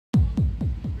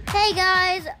Hey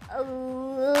guys,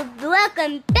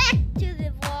 welcome back to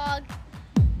the vlog,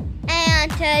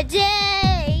 and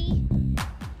today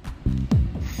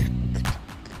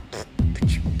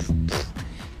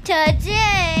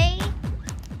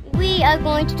we are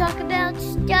going to talk about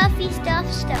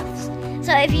stuffs.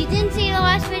 So if you didn't see the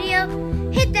last video,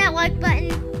 hit that like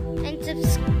button and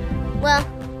well,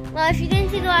 if you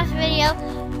didn't see the last video,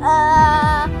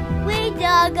 we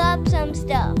dug up some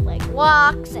stuff like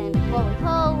rocks and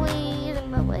roly-polies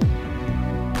and bubbly.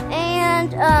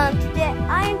 And today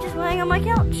I am just laying on my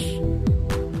couch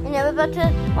and I'm about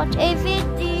to watch a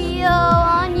video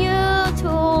on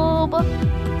YouTube.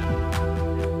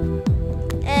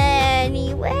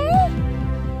 Anyway,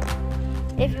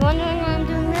 if you're wondering why I'm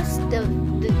doing this,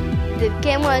 the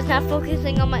camera is not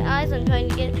focusing on my eyes. I'm trying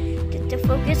to get it to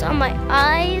focus on my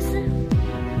eyes.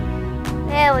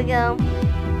 There we go.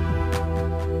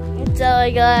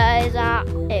 Sorry guys,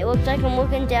 it looks like I'm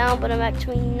looking down, but I'm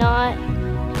actually not.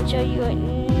 I'll show you right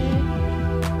now.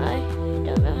 I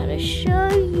don't know how to show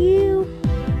you.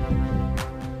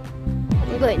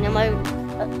 Wait, now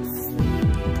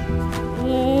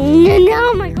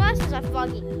my glasses are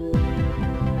foggy.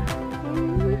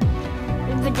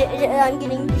 I'm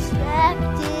getting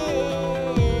distracted.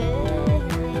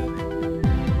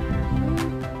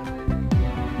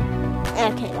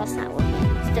 Okay, that's not working.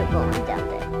 It's still going down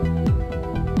there.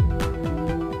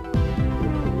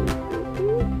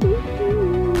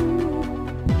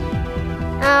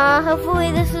 Hopefully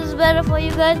this is better for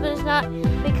you guys, but it's not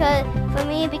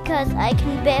because I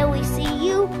can barely see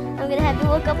you. I'm gonna have to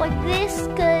look up like this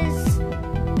because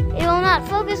it will not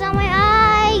focus on my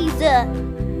eyes.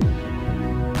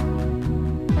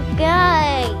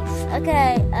 Guys,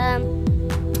 okay,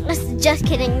 just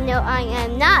kidding. No, I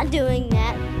am not doing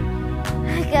that.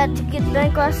 I got to get my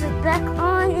glasses back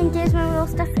on, and there's my little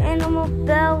stuffed animal,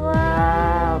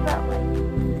 Bella. That way.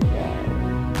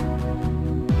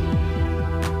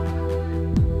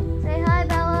 Say hi,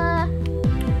 Bella.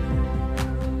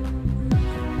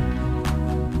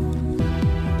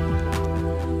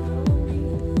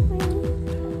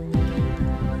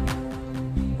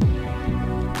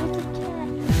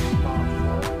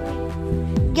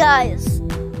 Guys,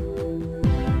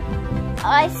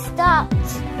 I stopped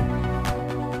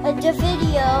the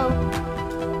video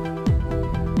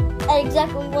at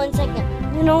exactly 1 second.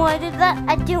 You know why I did that?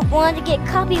 I didn't want to get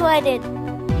copyrighted.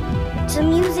 It's a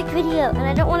music video and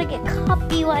I don't want to get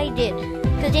copyrighted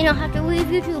because then I'll have to leave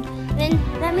YouTube. Then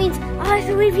that means I'll have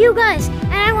to leave you guys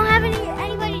and I won't have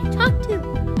anybody to talk to.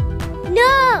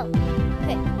 No!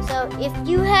 Okay, so if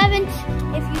you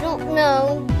don't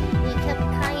know, we kept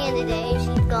Cayenne today.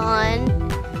 She's gone.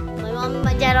 My mom and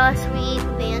my dad are asleep.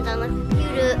 Van's on the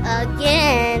computer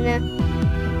again.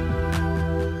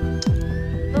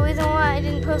 The reason why I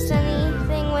didn't post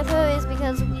anything with her is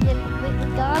because we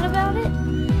forgot about it.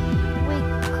 We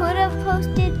could have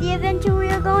posted the adventure we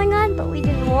were going on, but we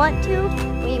didn't want to.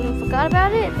 We even forgot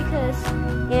about it because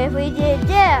if we did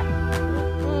that,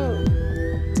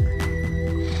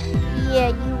 yeah,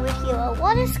 you would hear a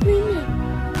lot of screaming.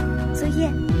 So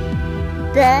yeah,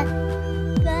 that.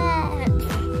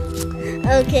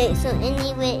 Okay, so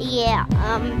anyway, yeah,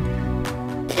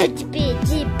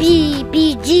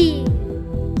 BG.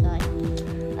 Sorry.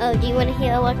 Oh, do you want to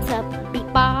hear Alexa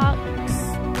beatbox?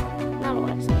 Not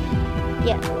Alexa.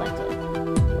 Yeah, Alexa.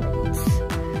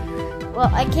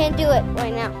 Well, I can't do it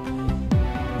right now.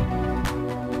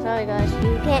 Sorry, guys,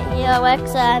 you can't hear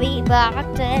Alexa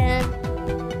beatboxing.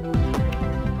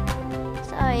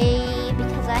 Sorry,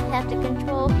 because I have to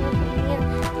control her from here,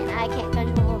 and I can't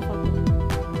control her from here.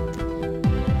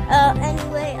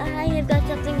 Anyway, I have got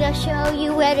something to show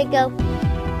you. Where to go?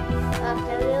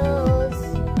 Hello.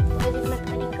 Where is my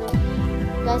pretty girl?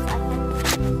 Guys,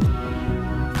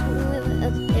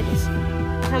 it is.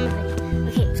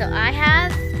 Okay, so I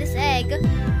have this egg, and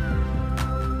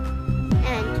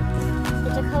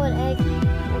it's a colored egg. I'm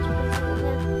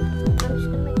just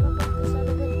gonna make my breakfast out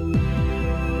of it.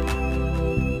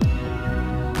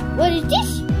 What is this?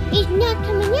 It's not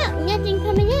coming out. Nothing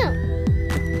coming out.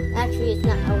 Actually, it's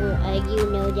not a real egg, you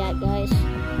know that, guys.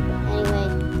 But anyway,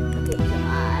 okay,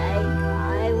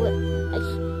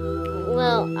 so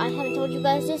I haven't told you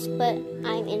guys this, but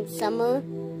I'm in summer.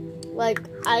 Like,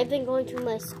 I've been going to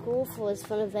my school for this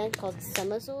fun event called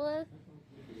Summer Solar.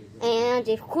 And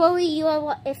if Chloe,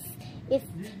 if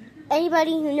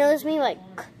anybody who knows me, like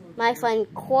my friend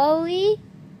Chloe,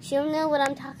 she'll know what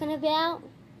I'm talking about.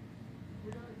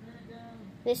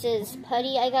 This is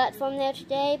putty I got from there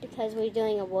today because we're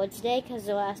doing awards day because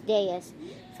the last day is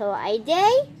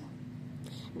Friday.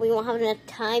 We won't have enough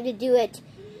time to do it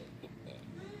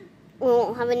we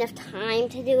won't have enough time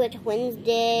to do it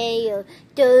Wednesday or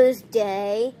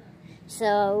Thursday.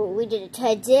 So we did it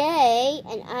today,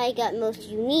 and I got most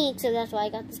unique, so that's why I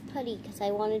got this putty, because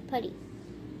I wanted putty.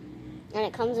 And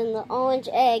it comes in the orange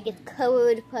egg. It's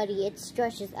colored putty. It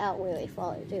stretches out where I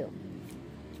follow too.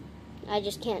 I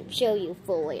just can't show you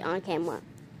fully on camera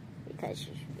because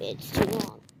it's too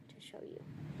long to show you.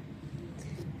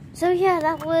 So yeah,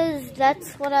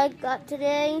 that's what I got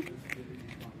today.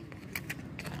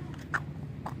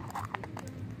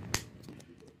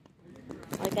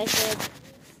 Like I said,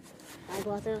 I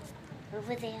got it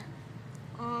over there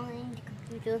on the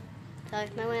computer. Sorry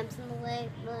if my lamp's in the way.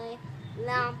 My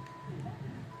lamp.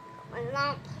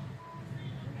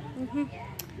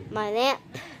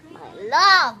 My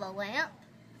lava lamp,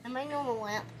 and my normal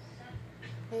lamp,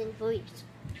 and then breeze.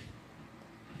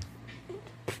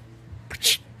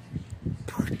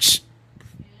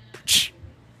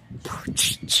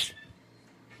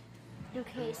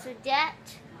 Okay, so that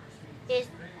is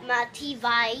my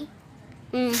TV.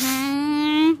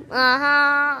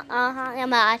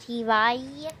 My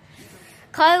TV.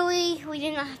 Carly, we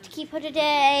did not have to keep her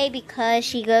today because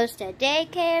she goes to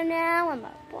daycare now. I'm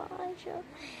a pleasure.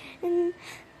 And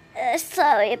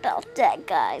sorry about that,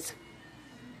 guys.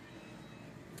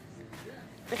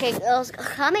 Okay, girls,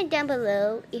 comment down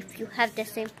below if you have the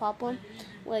same problem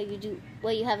where you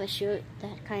have a shirt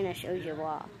that kind of shows your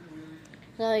bra.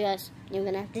 Sorry, guys, you're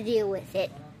gonna have to deal with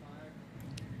it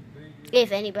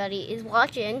if anybody is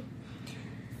watching.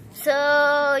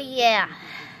 So yeah,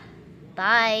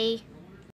 bye.